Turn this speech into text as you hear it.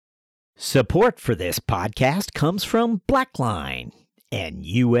Support for this podcast comes from Blackline and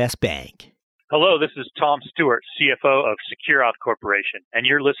U.S. Bank. Hello, this is Tom Stewart, CFO of SecureOut Corporation, and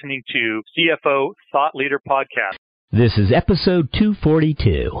you're listening to CFO Thought Leader Podcast. This is episode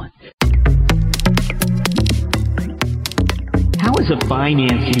 242. How as a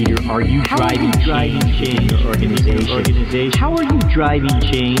finance leader are you driving change in your organization? How are you driving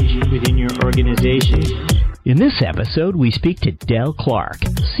change within your organization? In this episode, we speak to Del Clark,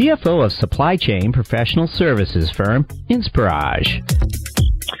 CFO of supply chain professional services firm Inspirage.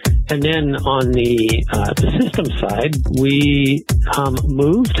 And then on the system side, we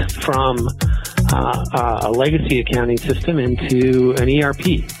moved from a legacy accounting system into an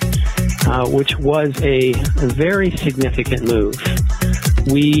ERP, which was a very significant move.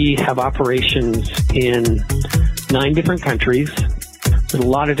 We have operations in 9 different countries. There's a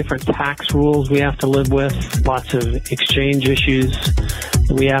lot of different tax rules we have to live with, lots of exchange issues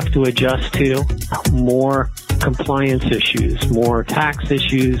we have to adjust to, more compliance issues, more tax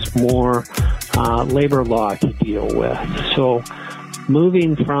issues, more labor law to deal with. So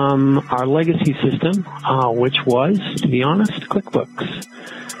moving from our legacy system, which was, to be honest, QuickBooks,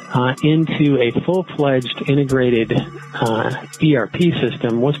 into a full-fledged integrated ERP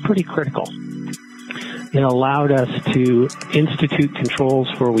system was pretty critical. It allowed us to institute controls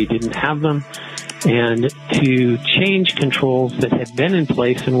where we didn't have them and to change controls that had been in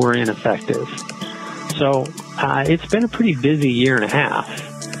place and were ineffective. So it's been a pretty busy year and a half,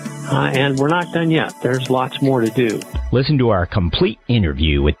 and we're not done yet. There's lots more to do. Listen to our complete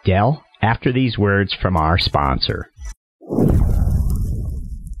interview with Del after these words from our sponsor.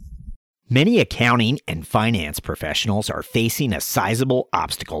 Many accounting and finance professionals are facing a sizable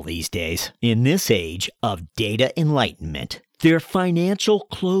obstacle these days. In this age of data enlightenment, their financial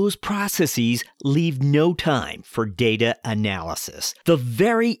close processes leave no time for data analysis, the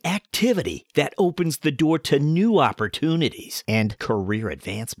very activity that opens the door to new opportunities and career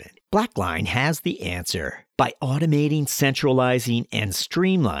advancement. Blackline has the answer. By automating, centralizing, and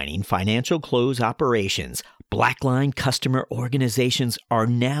streamlining financial close operations, Blackline customer organizations are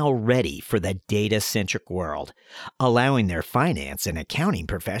now ready for the data-centric world, allowing their finance and accounting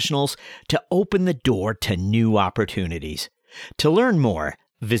professionals to open the door to new opportunities. To learn more,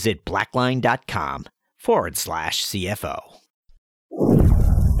 visit blackline.com/CFO.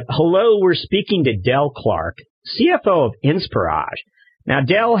 Hello, we're speaking to Del Clark, CFO of Inspirage. Now,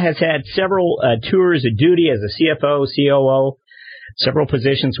 Del has had several tours of duty as a CFO, COO, several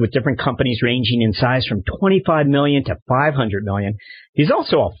positions with different companies ranging in size from $25 million to $500 million. He's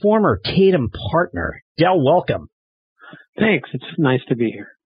also a former Tatum partner. Del, welcome. Thanks. It's nice to be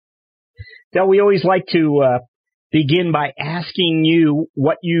here. Del, we always like to begin by asking you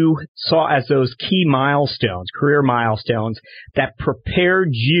what you saw as those key milestones, career milestones, that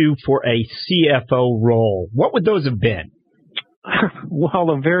prepared you for a CFO role. What would those have been? Well,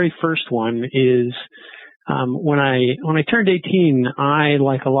 the very first one is when I turned 18, I,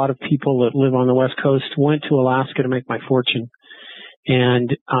 like a lot of people that live on the West Coast, went to Alaska to make my fortune.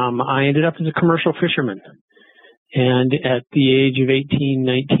 And I ended up as a commercial fisherman. And at the age of 18,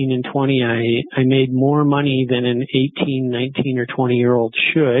 19, and 20, I made more money than an 18, 19, or 20-year-old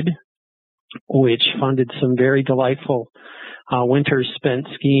should, which funded some very delightful winters spent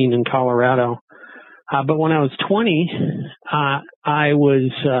skiing in Colorado. But when I was 20, I was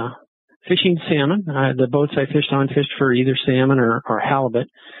fishing salmon. The boats I fished on fished for either salmon or halibut.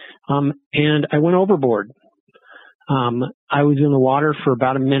 And I went overboard. I was in the water for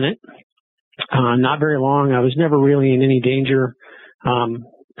about a minute. Not very long. I was never really in any danger.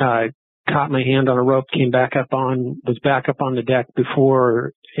 Caught my hand on a rope, was back up on the deck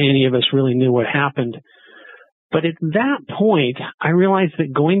before any of us really knew what happened. But at that point, I realized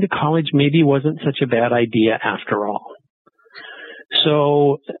that going to college maybe wasn't such a bad idea after all.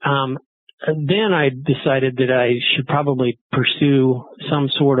 So then I decided that I should probably pursue some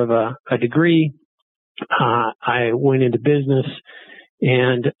sort of a degree. I went into business,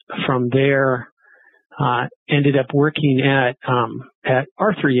 and from there ended up working at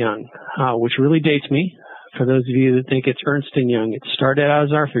Arthur Young, which really dates me. For those of you that think it's Ernst & Young, it started out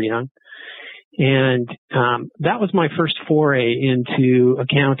as Arthur Young. And that was my first foray into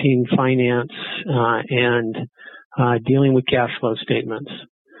accounting, finance, and dealing with cash flow statements.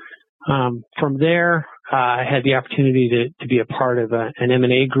 From there, I had the opportunity to be a part of an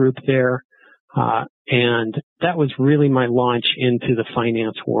M&A group there, and that was really my launch into the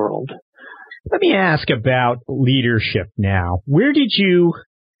finance world. Let me ask about leadership now. Where did you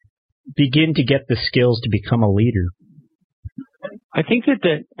begin to get the skills to become a leader? I think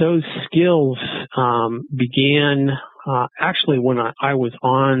that those skills began actually when I was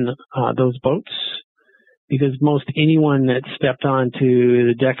on those boats, because most anyone that stepped onto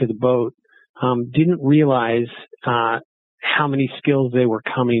the deck of the boat didn't realize how many skills they were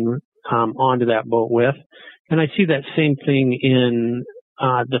coming onto that boat with. And I see that same thing in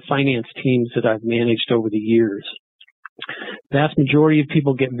the finance teams that I've managed over the years. The vast majority of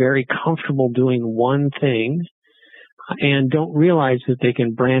people get very comfortable doing one thing and don't realize that they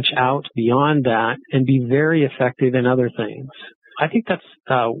can branch out beyond that and be very effective in other things. I think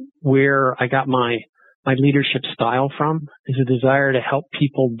that's where I got my leadership style from, is a desire to help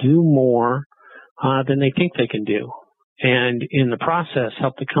people do more than they think they can do, and in the process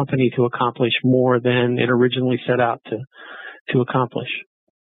help the company to accomplish more than it originally set out to accomplish.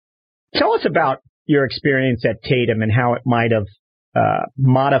 Tell us about your experience at Tatum and how it might have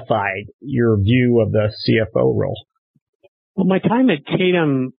modified your view of the CFO role. Well, my time at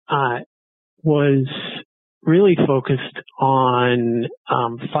Tatum was really focused on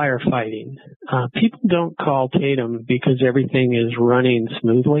firefighting. People don't call Tatum because everything is running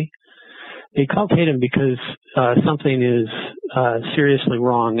smoothly. They call Tatum because something is seriously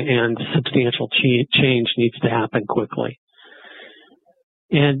wrong and substantial change needs to happen quickly.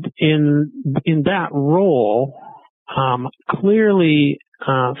 And in that role, clearly,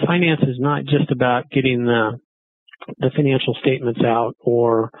 finance is not just about getting the financial statements out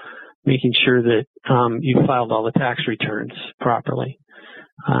or making sure that you filed all the tax returns properly.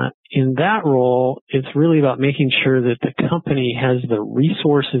 In that role, it's really about making sure that the company has the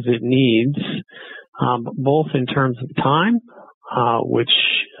resources it needs, both in terms of time, which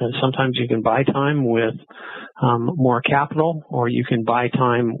sometimes you can buy time with more capital, or you can buy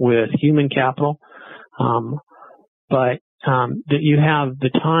time with human capital, but that you have the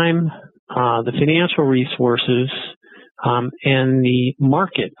time, the financial resources, and the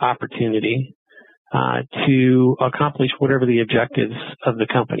market opportunity to accomplish whatever the objectives of the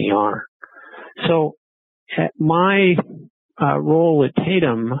company are. So at my role at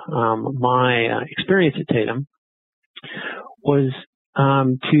Tatum, my experience at Tatum was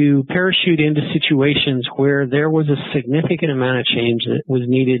to parachute into situations where there was a significant amount of change that was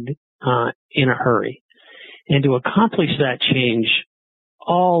needed in a hurry. And to accomplish that change,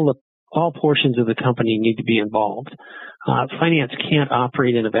 all portions of the company need to be involved. Finance can't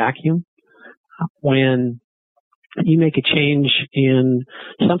operate in a vacuum. When you make a change in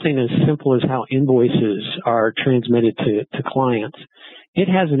something as simple as how invoices are transmitted to clients, it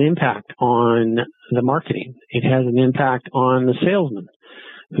has an impact on the marketing. It has an impact on the salesman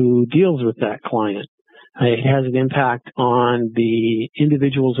who deals with that client. It has an impact on the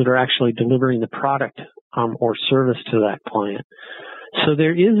individuals that are actually delivering the product or service to that client. So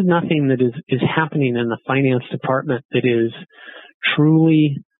there is nothing that is happening in the finance department that is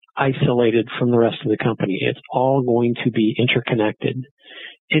truly isolated from the rest of the company. It's all going to be interconnected.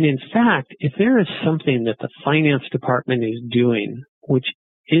 And in fact, if there is something that the finance department is doing which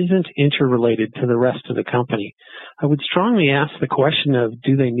isn't interrelated to the rest of the company, I would strongly ask the question of,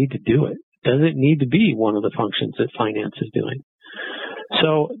 do they need to do it? Does it need to be one of the functions that finance is doing?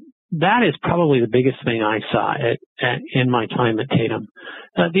 So that is probably the biggest thing I saw in my time at Tatum.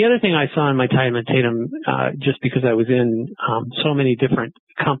 The other thing I saw in my time at Tatum, just because I was in so many different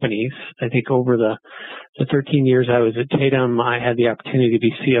companies, I think over the 13 years I was at Tatum, I had the opportunity to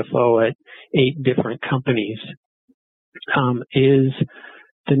be CFO at 8 different companies, is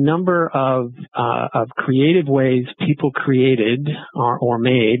the number of creative ways people created or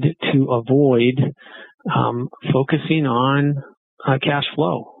made to avoid focusing on cash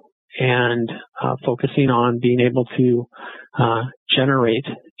flow and focusing on being able to generate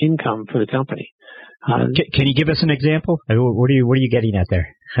income for the company. Can you give us an example? What are you getting at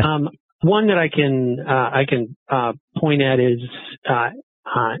there? One that I can point at is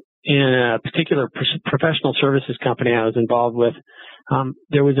in a particular professional services company I was involved with.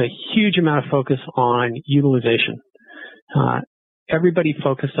 There was a huge amount of focus on utilization. Everybody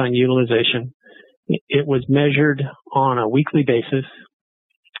focused on utilization. It was measured on a weekly basis,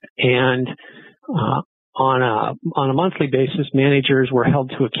 and on a monthly basis, managers were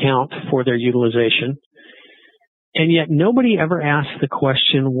held to account for their utilization. And yet nobody ever asked the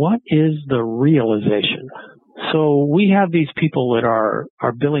question, what is the realization? So we have these people that are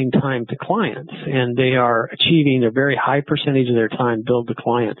billing time to clients, and they are achieving a very high percentage of their time billed to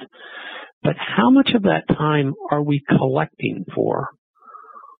clients. But how much of that time are we collecting for?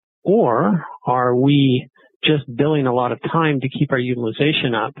 Or are we just billing a lot of time to keep our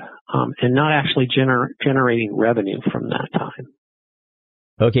utilization up and not actually generating revenue from that time?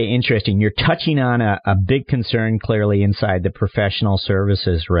 Okay, interesting. You're touching on a big concern clearly inside the professional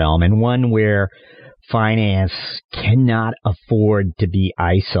services realm, and one where finance cannot afford to be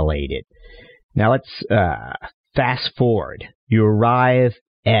isolated. Now let's fast forward. You arrive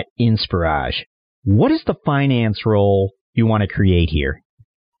at Inspirage. What is the finance role you want to create here?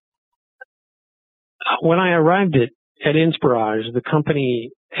 When I arrived at Inspirage, the company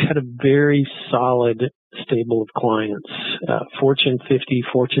had a very solid stable of clients, Fortune 50,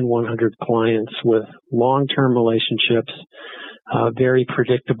 Fortune 100 clients with long-term relationships, very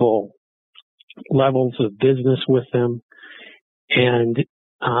predictable levels of business with them, and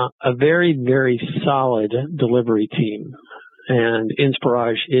a very, very solid delivery team. And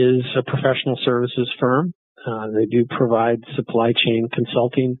Inspirage is a professional services firm. They do provide supply chain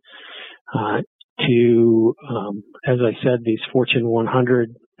consulting to, as I said, these Fortune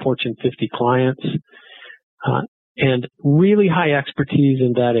 100, Fortune 50 clients, and really high expertise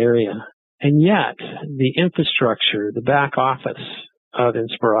in that area. And yet, the infrastructure, the back office of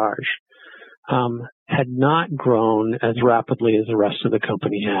Inspirage, had not grown as rapidly as the rest of the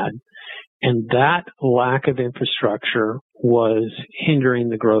company had. And that lack of infrastructure was hindering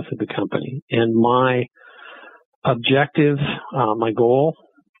the growth of the company. And my objective, my goal,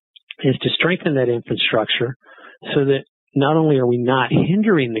 is to strengthen that infrastructure so that not only are we not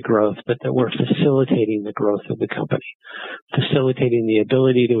hindering the growth, but that we're facilitating the growth of the company, facilitating the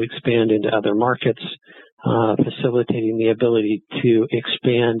ability to expand into other markets, facilitating the ability to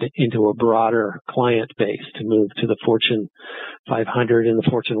expand into a broader client base, to move to the Fortune 500 and the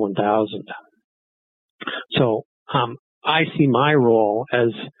Fortune 1000. So I see my role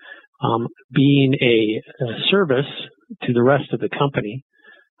as being a service to the rest of the company,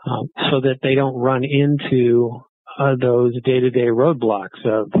 so that they don't run into those day-to-day roadblocks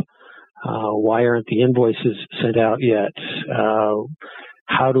of why aren't the invoices sent out yet?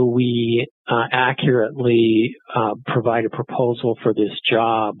 How do we accurately provide a proposal for this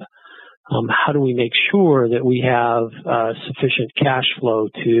job? How do we make sure that we have sufficient cash flow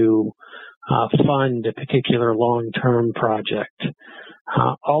to fund a particular long-term project?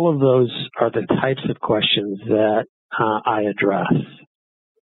 All of those are the types of questions that I address.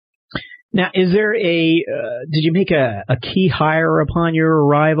 Now, is there did you make a key hire upon your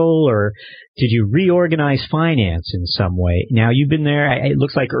arrival, or did you reorganize finance in some way? Now, you've been there, it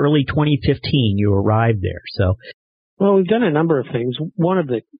looks like early 2015 you arrived there, so. Well, we've done a number of things. One of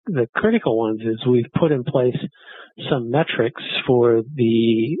the critical ones is we've put in place some metrics for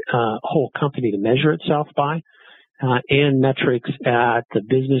the whole company to measure itself by, and metrics at the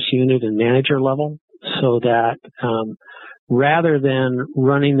business unit and manager level, so that rather than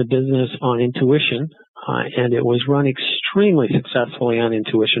running the business on intuition, and it was run extremely successfully on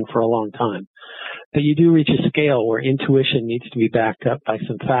intuition for a long time, but you do reach a scale where intuition needs to be backed up by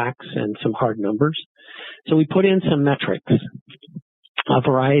some facts and some hard numbers. So we put in some metrics, a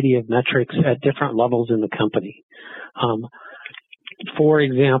variety of metrics at different levels in the company. For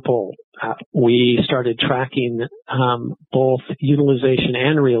example, we started tracking both utilization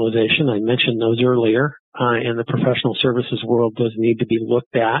and realization. I mentioned those earlier. In the professional services world, those need to be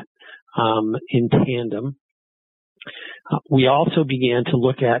looked at in tandem. We also began to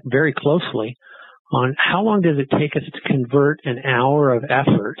look at very closely on how long does it take us to convert an hour of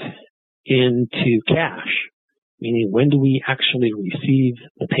effort into cash, meaning when do we actually receive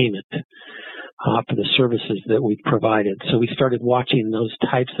the payment for the services that we've provided. So we started watching those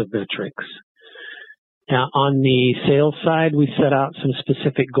types of metrics. Now, on the sales side, we set out some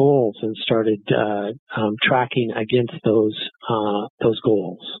specific goals and started tracking against those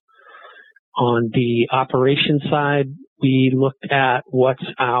goals. On the operations side, we looked at what's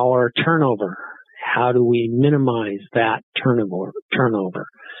our turnover. How do we minimize that turnover?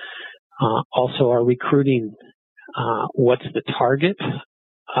 Also, our recruiting. What's the target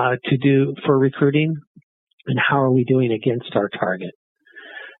to do for recruiting, and how are we doing against our target?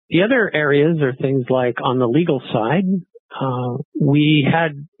 The other areas are things like on the legal side, we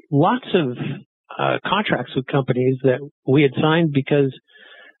had lots of contracts with companies that we had signed because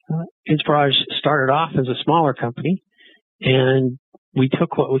Inspirage started off as a smaller company, and we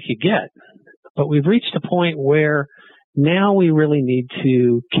took what we could get. But we've reached a point where now we really need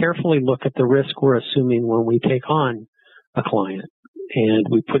to carefully look at the risk we're assuming when we take on a client. And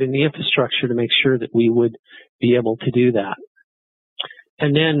we put in the infrastructure to make sure that we would be able to do that.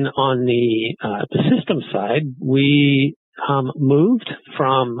 And then on the system side, we moved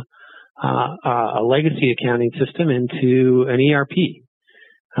from a legacy accounting system into an ERP,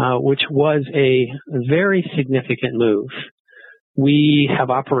 which was a very significant move. We have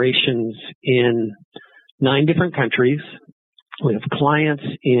operations in 9 different countries, We have clients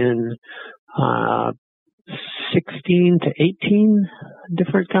in 16 to 18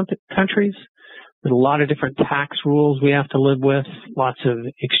 different countries with a lot of different tax rules we have to live with, lots of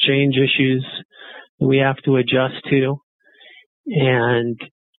exchange issues we have to adjust to. And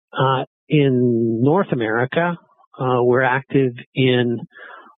in North America, we're active in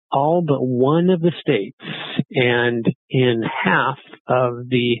all but one of the states and in half of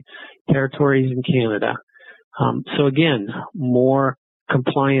the territories in Canada. So again, more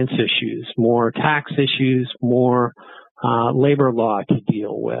compliance issues, more tax issues, more labor law to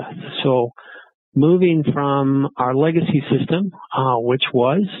deal with. So moving from our legacy system, which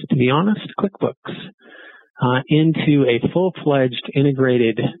was, to be honest, QuickBooks, into a full-fledged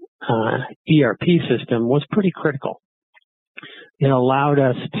integrated ERP system was pretty critical. It allowed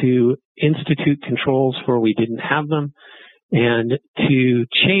us to institute controls where we didn't have them and to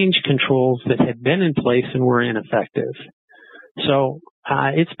change controls that had been in place and were ineffective. So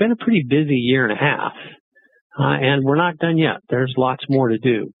it's been a pretty busy year and a half, and we're not done yet. There's lots more to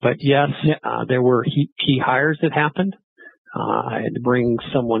do. But yes, there were key hires that happened. I had to bring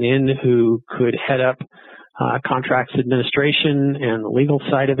someone in who could head up contracts administration and the legal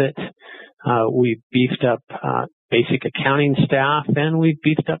side of it. We've beefed up basic accounting staff, and we've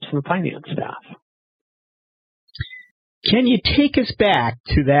beefed up some finance staff. Can you take us back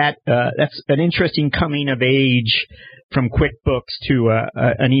to that? That's an interesting coming of age from QuickBooks to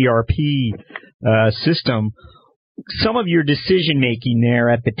an ERP system. Some of your decision making there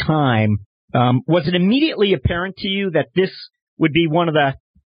at the time, was it immediately apparent to you that this would be one of the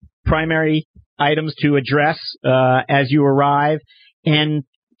primary items to address as you arrive? And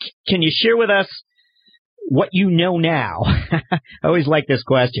can you share with us what you know now? I always like this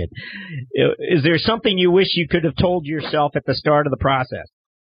question. Is there something you wish you could have told yourself at the start of the process?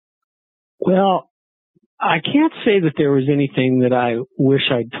 Well, I can't say that there was anything that I wish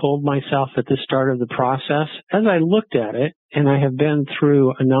I'd told myself at the start of the process. As I looked at it, and I have been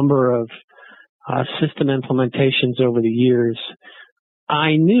through a number of system implementations over the years,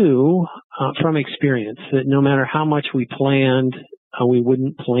 I knew from experience that no matter how much we planned, we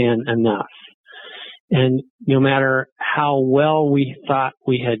wouldn't plan enough. And no matter how well we thought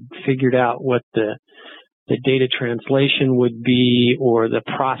we had figured out what the data translation would be or the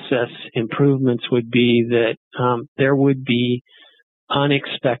process improvements would be, that there would be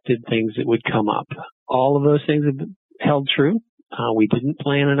unexpected things that would come up. All of those things have held true. We didn't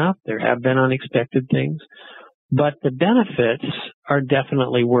plan enough. There have been unexpected things. But the benefits are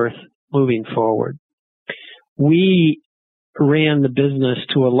definitely worth moving forward. We ran the business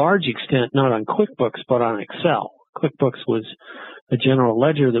to a large extent, not on QuickBooks, but on Excel. QuickBooks was a general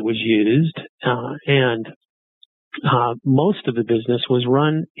ledger that was used, and most of the business was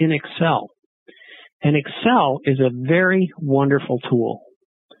run in Excel. And Excel is a very wonderful tool.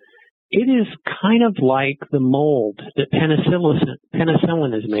 It is kind of like the mold that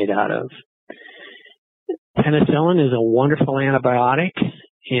penicillin is made out of. Penicillin is a wonderful antibiotic,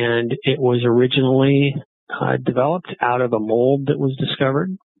 and it was originally developed out of a mold that was discovered.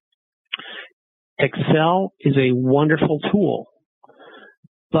 Excel is a wonderful tool,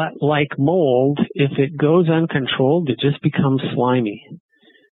 but like mold, if it goes uncontrolled, it just becomes slimy.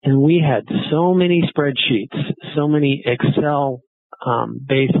 And we had so many spreadsheets, so many Excel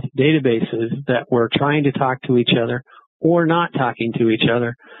based databases that were trying to talk to each other or not talking to each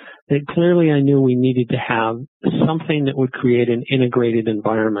other, that clearly I knew we needed to have something that would create an integrated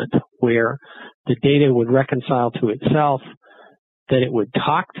environment where the data would reconcile to itself, that it would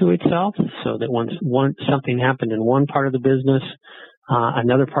talk to itself, so that once something happened in one part of the business,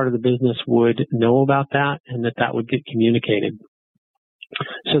 another part of the business would know about that, and that would get communicated.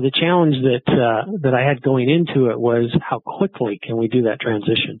 So the challenge that I had going into it was, how quickly can we do that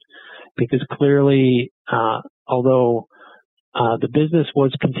transition? Because clearly, although the business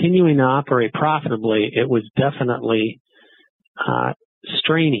was continuing to operate profitably, it was definitely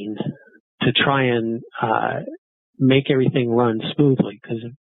straining to try and make everything run smoothly, because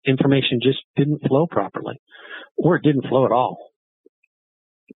information just didn't flow properly, or it didn't flow at all.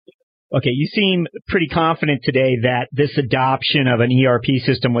 Okay, you seem pretty confident today that this adoption of an ERP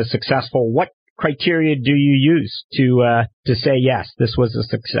system was successful. What criteria do you use to say, yes, this was a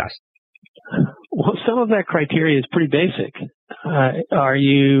success? Well, some of that criteria is pretty basic. Are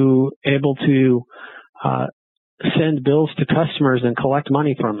you able to send bills to customers and collect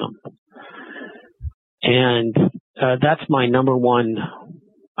money from them? And that's my number one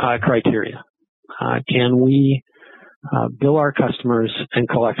criteria. Can we bill our customers and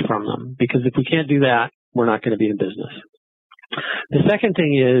collect from them? Because if we can't do that, we're not going to be in business. The second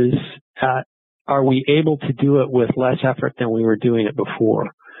thing is, are we able to do it with less effort than we were doing it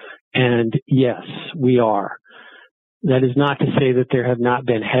before? And yes, we are. That is not to say that there have not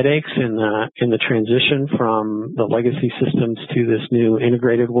been headaches in the transition from the legacy systems to this new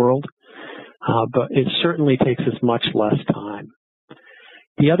integrated world, but it certainly takes us much less time.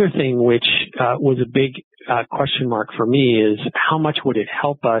 The other thing which was a big question mark for me is how much would it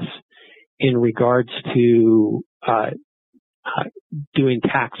help us in regards to doing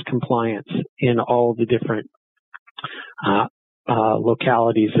tax compliance in all the different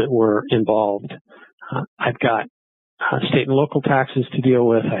localities that were involved. I've got state and local taxes to deal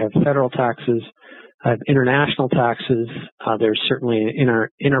with. I have federal taxes. I have international taxes. There's certainly an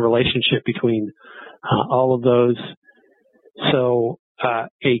interrelationship between all of those. So a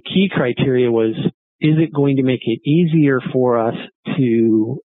key criteria was, is it going to make it easier for us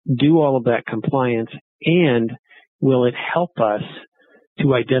to do all of that compliance, and will it help us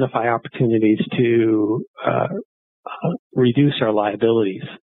to identify opportunities to reduce our liabilities?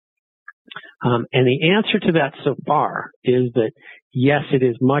 And the answer to that so far is that, yes, it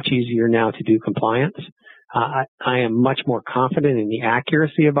is much easier now to do compliance. I am much more confident in the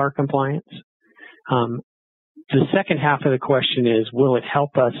accuracy of our compliance. The second half of the question is, will it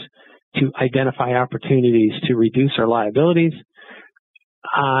help us to identify opportunities to reduce our liabilities?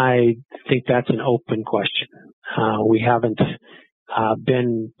 I think that's an open question. We haven't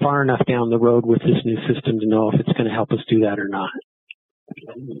been far enough down the road with this new system to know if it's going to help us do that or not.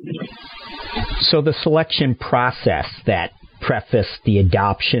 So the selection process that prefaced the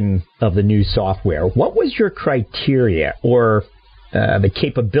adoption of the new software, what was your criteria or the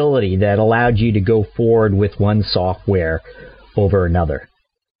capability that allowed you to go forward with one software over another?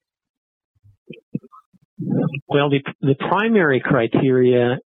 Well, the primary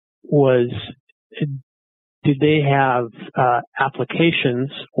criteria was, did they have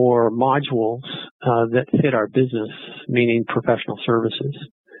applications or modules that fit our business, meaning professional services?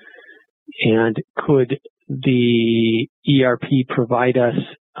 And could the ERP provide us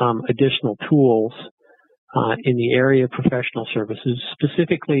additional tools in the area of professional services,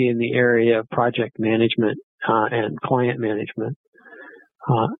 specifically in the area of project management and client management?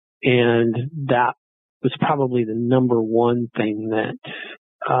 And that was probably the number one thing that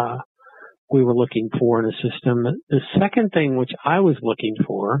we were looking for in a system. The second thing which I was looking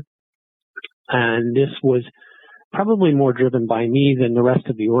for, and this was probably more driven by me than the rest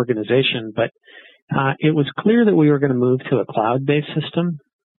of the organization, but it was clear that we were going to move to a cloud-based system.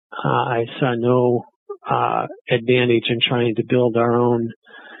 I saw no advantage in trying to build our own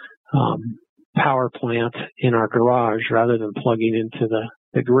power plant in our garage rather than plugging into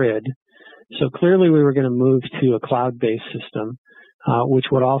the grid. So clearly we were going to move to a cloud-based system, which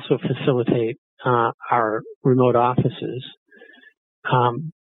would also facilitate our remote offices.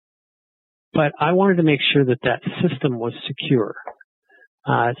 But I wanted to make sure that that system was secure.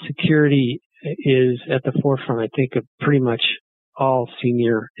 Security is at the forefront, I think, of pretty much all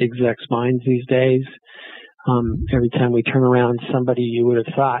senior execs' minds these days. Every time we turn around, somebody you would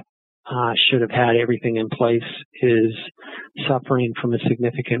have thought should have had everything in place is suffering from a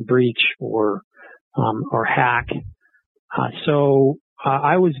significant breach or hack. So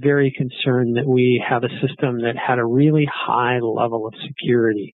I was very concerned that we have a system that had a really high level of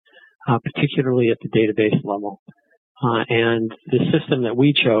security, particularly at the database level. And the system that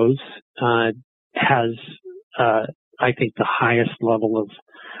we chose has, I think, the highest level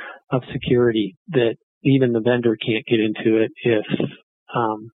of security that even the vendor can't get into it.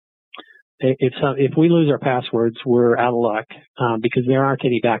 If we lose our passwords, we're out of luck because there aren't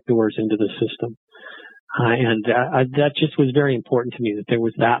any backdoors into the system. And that just was very important to me, that there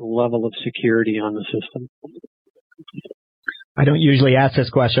was that level of security on the system. I don't usually ask this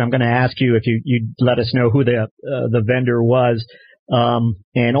question. I'm going to ask you if you'd let us know who the vendor was,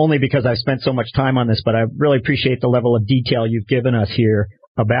 and only because I've spent so much time on this, but I really appreciate the level of detail you've given us here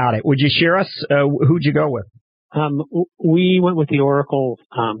about it. Would you share us who'd you go with? We went with the Oracle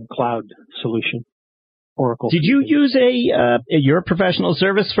Cloud solution. Oracle. Did you use you're a professional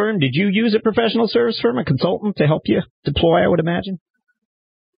service firm? Did you use a professional service firm, a consultant, to help you deploy, I would imagine?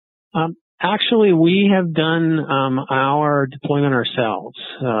 Actually, we have done our deployment ourselves.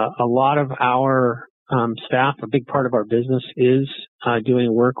 A lot of our staff, a big part of our business, is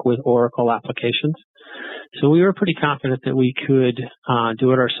doing work with Oracle applications. So we were pretty confident that we could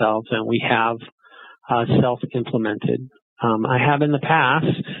do it ourselves, and we have self-implemented. I have in the past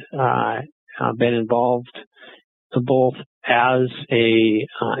been involved both as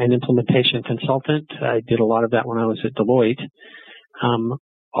an implementation consultant. I did a lot of that when I was at Deloitte.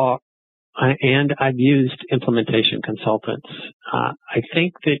 and I've used implementation consultants. I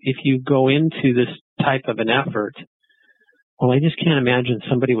think that if you go into this type of an effort, well, I just can't imagine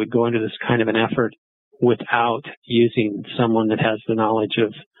somebody would go into this kind of an effort without using someone that has the knowledge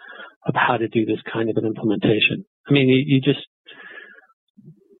of how to do this kind of an implementation. I mean, you just,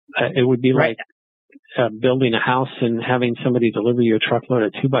 it would be right. like building a house and having somebody deliver you a truckload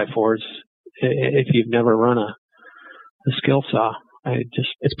of 2x4s if you've never run a skill saw.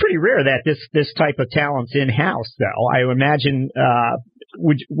 It's pretty rare that this type of talent's in-house, though. I imagine,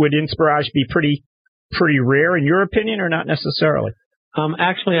 would Inspirage be pretty rare in your opinion, or not necessarily?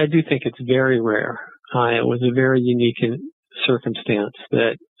 Actually, I do think it's very rare. It was a very unique circumstance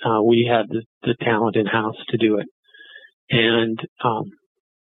that we had the talent in-house to do it.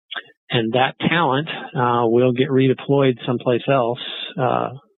 And that talent will get redeployed someplace else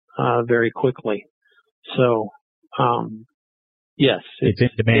very quickly. So, yes, it's in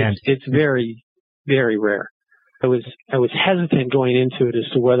demand. It's very, very rare. I was hesitant going into it as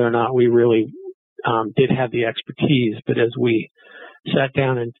to whether or not we really did have the expertise, but as we sat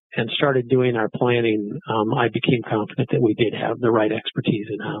down and started doing our planning, I became confident that we did have the right expertise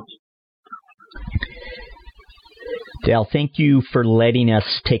in-house. Dale, thank you for letting us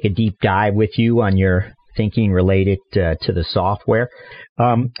take a deep dive with you on your thinking related to the software.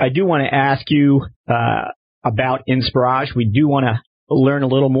 I do want to ask you about Inspirage. We do want to learn a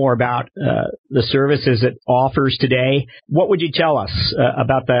little more about the services it offers today. What would you tell us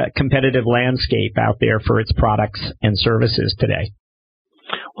about the competitive landscape out there for its products and services today?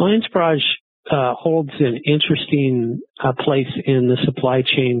 Well, Inspirage holds an interesting place in the supply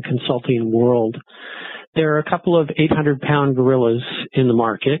chain consulting world. There are a couple of 800-pound gorillas in the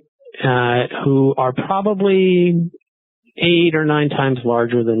market who are probably 8 or 9 times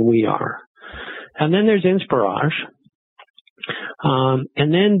larger than we are. And then there's Inspirage.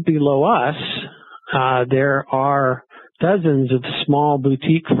 And then below us, there are dozens of small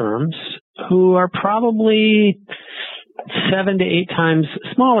boutique firms who are probably 7 to 8 times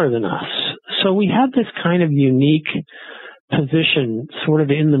smaller than us. So we have this kind of unique position sort of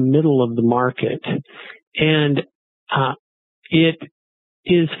in the middle of the market. And it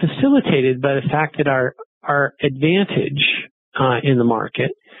is facilitated by the fact that our advantage in the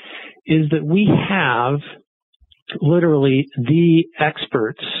market is that we have literally the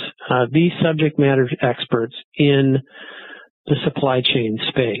experts, the subject matter experts in the supply chain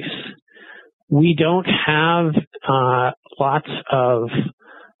space. We don't have lots of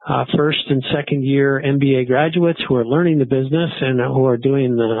first and second year MBA graduates who are learning the business and who are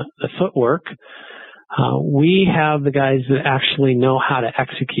doing the footwork. We have the guys that actually know how to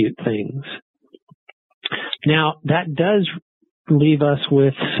execute things. Now, that does leave us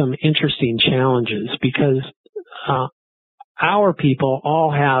with some interesting challenges because our people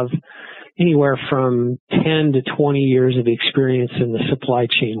all have anywhere from 10 to 20 years of experience in the supply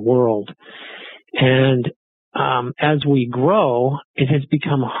chain world. And as we grow, it has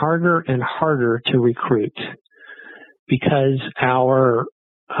become harder and harder to recruit because our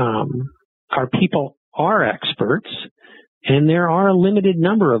people are experts, and there are a limited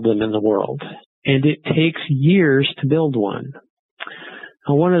number of them in the world, and it takes years to build one.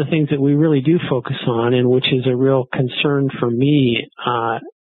 Now, one of the things that we really do focus on, and which is a real concern for me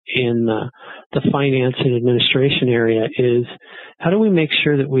in the finance and administration area, is how do we make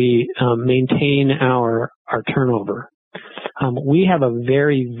sure that we maintain our turnover? We have a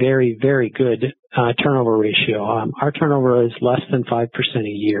very, very, very good turnover ratio. Our turnover is less than 5% a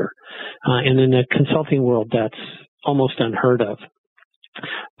year. And in the consulting world, that's almost unheard of.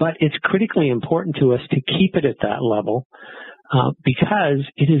 But it's critically important to us to keep it at that level because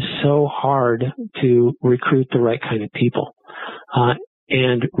it is so hard to recruit the right kind of people.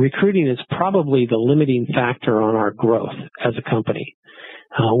 And recruiting is probably the limiting factor on our growth as a company.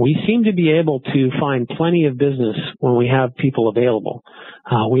 We seem to be able to find plenty of business when we have people available.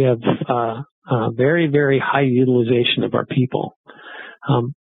 We have very, very high utilization of our people.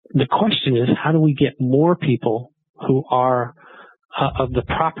 The question is, how do we get more people who are of the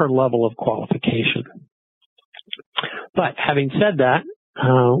proper level of qualification? But having said that,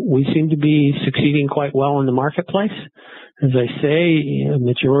 we seem to be succeeding quite well in the marketplace. As I say, a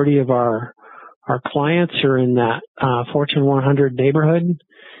majority of our clients are in that Fortune 100 neighborhood.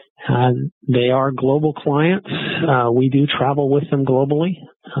 They are global clients. We do travel with them globally,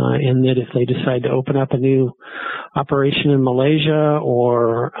 in that if they decide to open up a new operation in Malaysia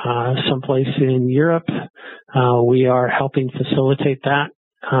or someplace in Europe, we are helping facilitate that,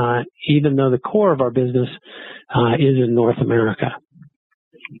 even though the core of our business is in North America.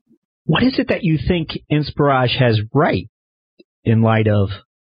 What is it that you think Inspirage has right in light of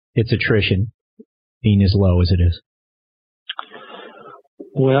its attrition being as low as it is?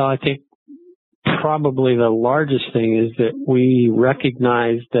 Well, I think probably the largest thing is that we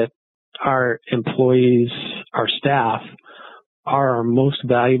recognize that our employees, our staff, are our most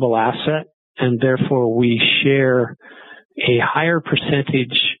valuable asset, and therefore we share a higher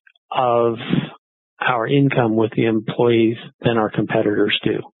percentage of our income with the employees than our competitors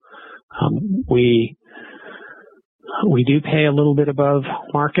do. We do pay a little bit above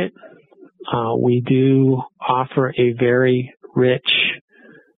market. We do offer a very rich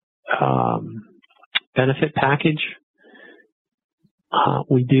benefit package.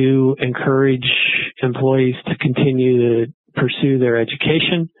 We do encourage employees to continue to pursue their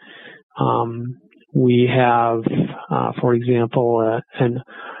education. We have, for example, an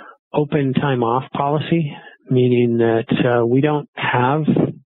open time off policy, meaning that we don't have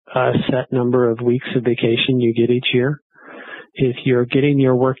a set number of weeks of vacation you get each year. If you're getting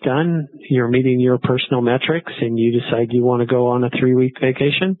your work done, you're meeting your personal metrics, and you decide you want to go on a 3-week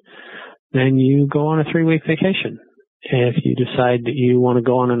vacation, then you go on a 3-week vacation. If you decide that you want to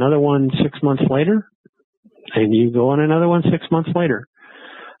go on another one 6 months later, and you go on another one 6 months later.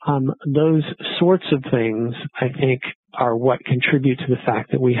 Those sorts of things, I think, are what contribute to the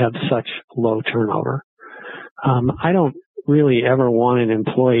fact that we have such low turnover. I don't really ever want an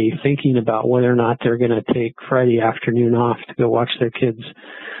employee thinking about whether or not they're going to take Friday afternoon off to go watch their kids'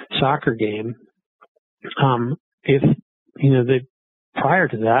 soccer game. If, they prior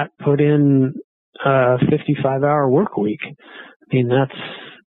to that put in a 55-hour work week, I mean,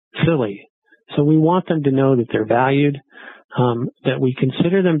 that's silly. So we want them to know that they're valued, that we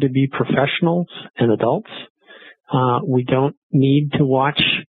consider them to be professionals and adults. We don't need to watch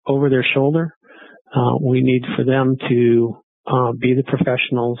over their shoulder. We need for them to be the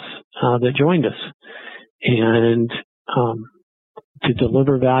professionals that joined us and to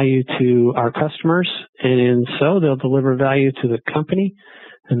deliver value to our customers. And so they'll deliver value to the company,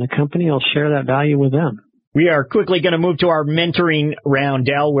 and the company will share that value with them. We are quickly going to move to our mentoring round,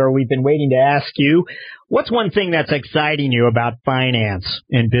 Del, where we've been waiting to ask you, what's one thing that's exciting you about finance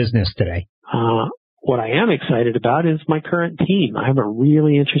and business today? What I am excited about is my current team. I have a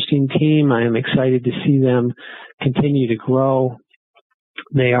really interesting team. I am excited to see them continue to grow.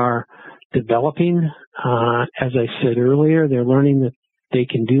 They are developing. As I said earlier, they're learning that they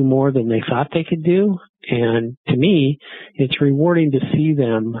can do more than they thought they could do. And to me, it's rewarding to see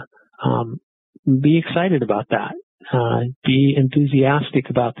them be excited about that, be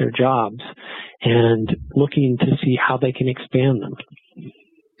enthusiastic about their jobs, and looking to see how they can expand them.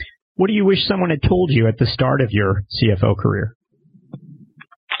 What do you wish someone had told you at the start of your CFO career?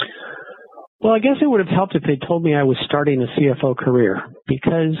 Well, I guess it would have helped if they told me I was starting a CFO career,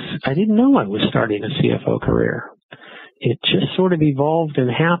 because I didn't know I was starting a CFO career. It just sort of evolved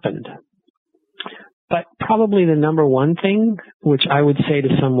and happened. But probably the number one thing, which I would say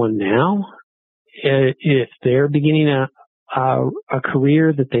to someone now, if they're beginning a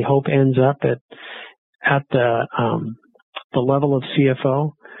career that they hope ends up at the level of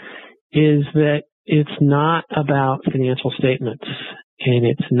CFO, is that it's not about financial statements and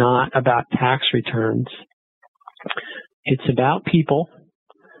it's not about tax returns. It's about people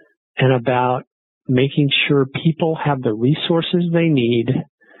and about making sure people have the resources they need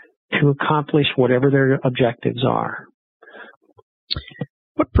to accomplish whatever their objectives are.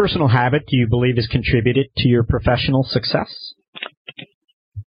 What personal habit do you believe has contributed to your professional success?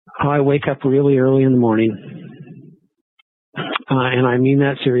 I wake up really early in the morning. And I mean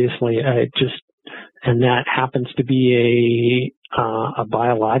that seriously. And that happens to be a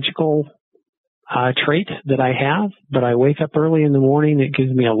biological trait that I have, but I wake up early in the morning. It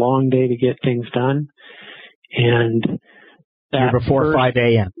gives me a long day to get things done. And you're before 5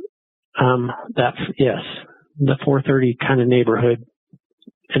 a.m. Yes, the 4:30 kind of neighborhood.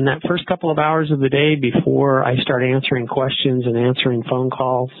 And that first couple of hours of the day before I start answering questions and answering phone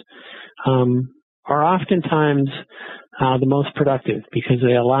calls are oftentimes the most productive, because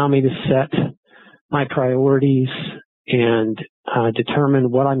they allow me to set my priorities and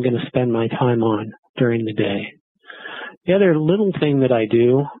determine what I'm going to spend my time on during the day. The other little thing that I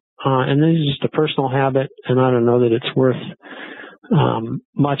do, and this is just a personal habit, and I don't know that it's worth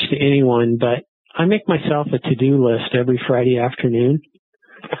much to anyone, but I make myself a to-do list every Friday afternoon,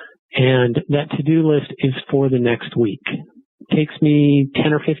 and that to-do list is for the next week. It takes me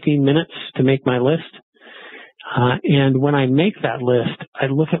 10 or 15 minutes to make my list. And when I make that list, I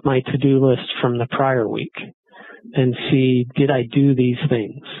look at my to-do list from the prior week and see, did I do these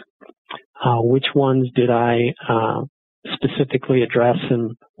things? Which ones did I specifically address,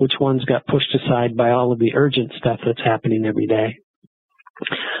 and which ones got pushed aside by all of the urgent stuff that's happening every day?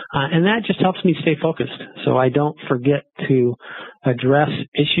 And that just helps me stay focused so I don't forget to address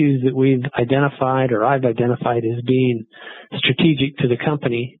issues that we've identified or I've identified as being strategic to the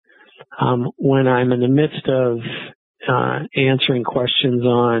company when I'm in the midst of answering questions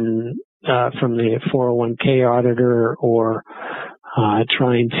on from the 401k auditor or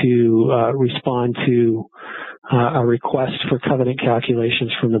trying to respond to a request for covenant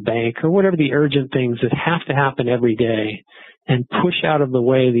calculations from the bank or whatever the urgent things that have to happen every day, and push out of the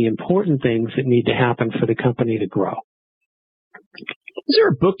way the important things that need to happen for the company to grow. Is there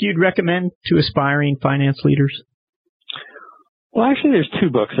a book you'd recommend to aspiring finance leaders? Well, actually, there's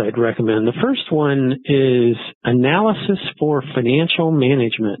two books I'd recommend. The first one is Analysis for Financial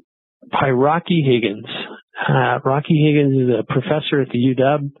Management by Rocky Higgins. Rocky Higgins is a professor at the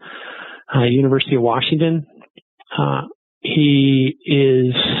UW, University of Washington. He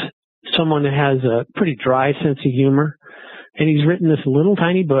is someone that has a pretty dry sense of humor, and he's written this little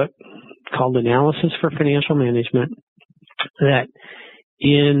tiny book called Analysis for Financial Management that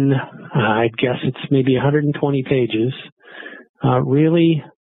in, I guess it's maybe 120 pages, really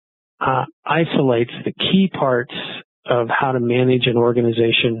isolates the key parts of how to manage an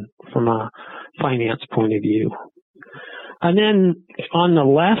organization from a finance point of view. And then on the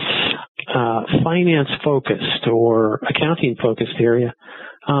less finance-focused or accounting-focused area,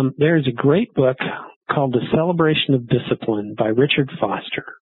 there's a great book called The Celebration of Discipline by Richard Foster.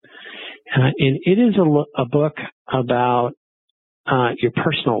 And it is a book about your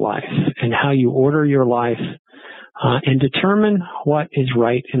personal life and how you order your life and determine what is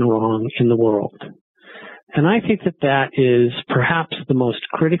right and wrong in the world. And I think that is perhaps the most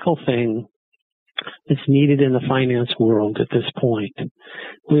critical thing that's needed in the finance world at this point.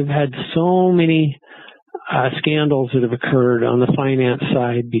 We've had so many scandals that have occurred on the finance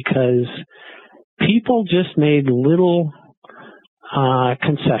side because people just made little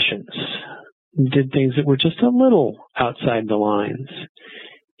concessions, did things that were just a little outside the lines.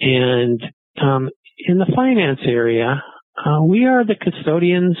 And in the finance area, we are the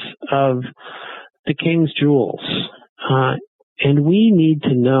custodians of the king's jewels, and we need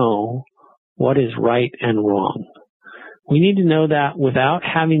to know what is right and wrong. We need to know that without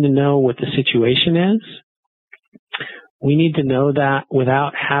having to know what the situation is. We need to know that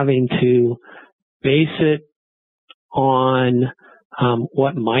without having to base it on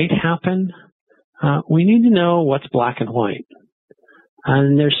what might happen. We need to know what's black and white.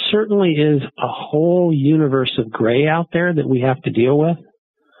 And there certainly is a whole universe of gray out there that we have to deal with.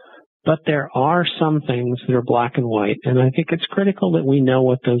 But there are some things that are black and white, and I think it's critical that we know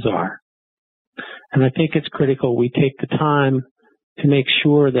what those are. And I think it's critical we take the time to make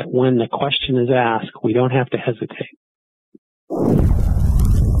sure that when the question is asked, we don't have to hesitate.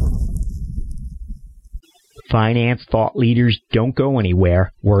 Finance thought leaders, don't go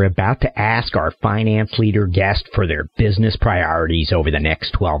anywhere. We're about to ask our finance leader guest for their business priorities over the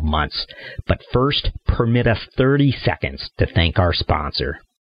next 12 months. But first, permit us 30 seconds to thank our sponsor.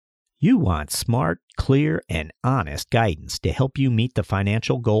 You want smart, clear, and honest guidance to help you meet the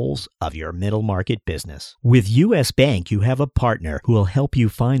financial goals of your middle market business. With U.S. Bank, you have a partner who will help you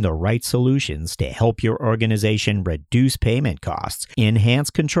find the right solutions to help your organization reduce payment costs,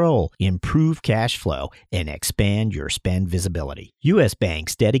 enhance control, improve cash flow, and expand your spend visibility. U.S.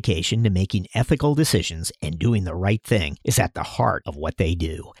 Bank's dedication to making ethical decisions and doing the right thing is at the heart of what they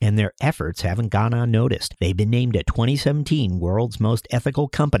do, and their efforts haven't gone unnoticed. They've been named a 2017 World's Most Ethical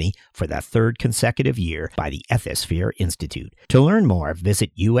Company for the third consecutive year by the Ethisphere Institute. To learn more,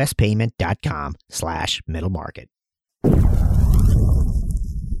 visit uspayment.com/middlemarket.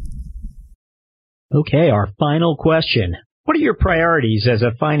 Okay, our final question. What are your priorities as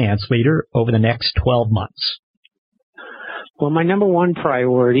a finance leader over the next 12 months? Well, my number one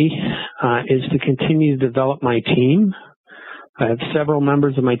priority is to continue to develop my team. I have several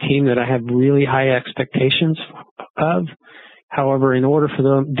members of my team that I have really high expectations of. However, in order for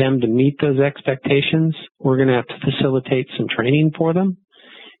them to meet those expectations, we're going to have to facilitate some training for them,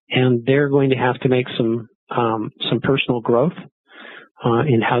 and they're going to have to make some personal growth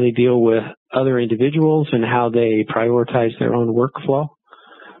in how they deal with other individuals and how they prioritize their own workflow.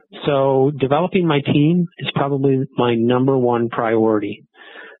 So developing my team is probably my number one priority.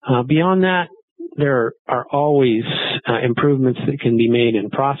 Beyond that, there are always improvements that can be made in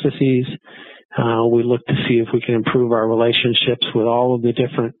processes. We look to see if we can improve our relationships with all of the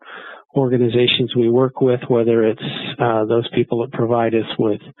different organizations we work with, whether it's those people that provide us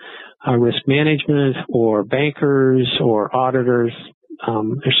with risk management or bankers or auditors.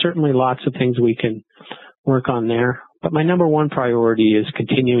 There's certainly lots of things we can work on there. But my number one priority is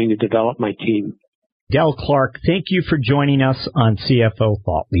continuing to develop my team. Del Clark, thank you for joining us on CFO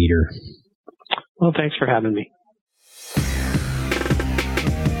Thought Leader. Well, thanks for having me.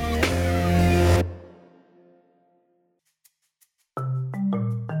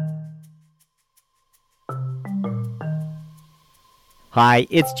 Hi,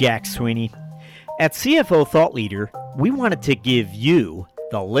 it's Jack Sweeney. At CFO Thought Leader, we wanted to give you,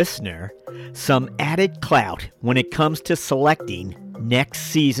 the listener, some added clout when it comes to selecting next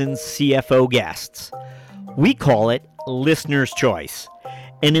season's CFO guests. We call it Listener's Choice.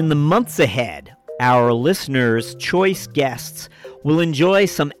 And in the months ahead, our Listener's Choice guests will enjoy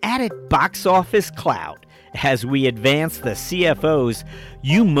some added box office clout as we advance the CFOs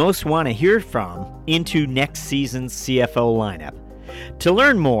you most want to hear from into next season's CFO lineup. To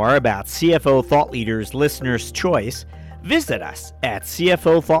learn more about CFO Thought Leader's Listener's Choice, visit us at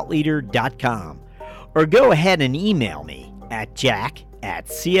cfothoughtleader.com or go ahead and email me at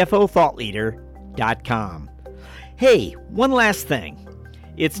jack@cfothoughtleader.com. Hey, one last thing.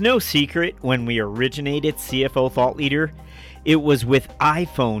 It's no secret when we originated CFO Thought Leader, it was with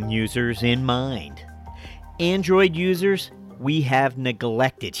iPhone users in mind. Android users, we have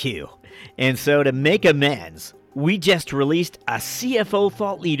neglected you. And so to make amends, we just released a CFO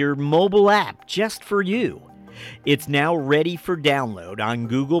Thought Leader mobile app just for you. It's now ready for download on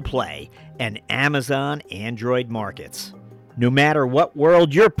Google Play and Amazon Android markets. No matter what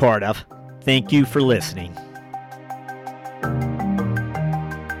world you're part of, thank you for listening.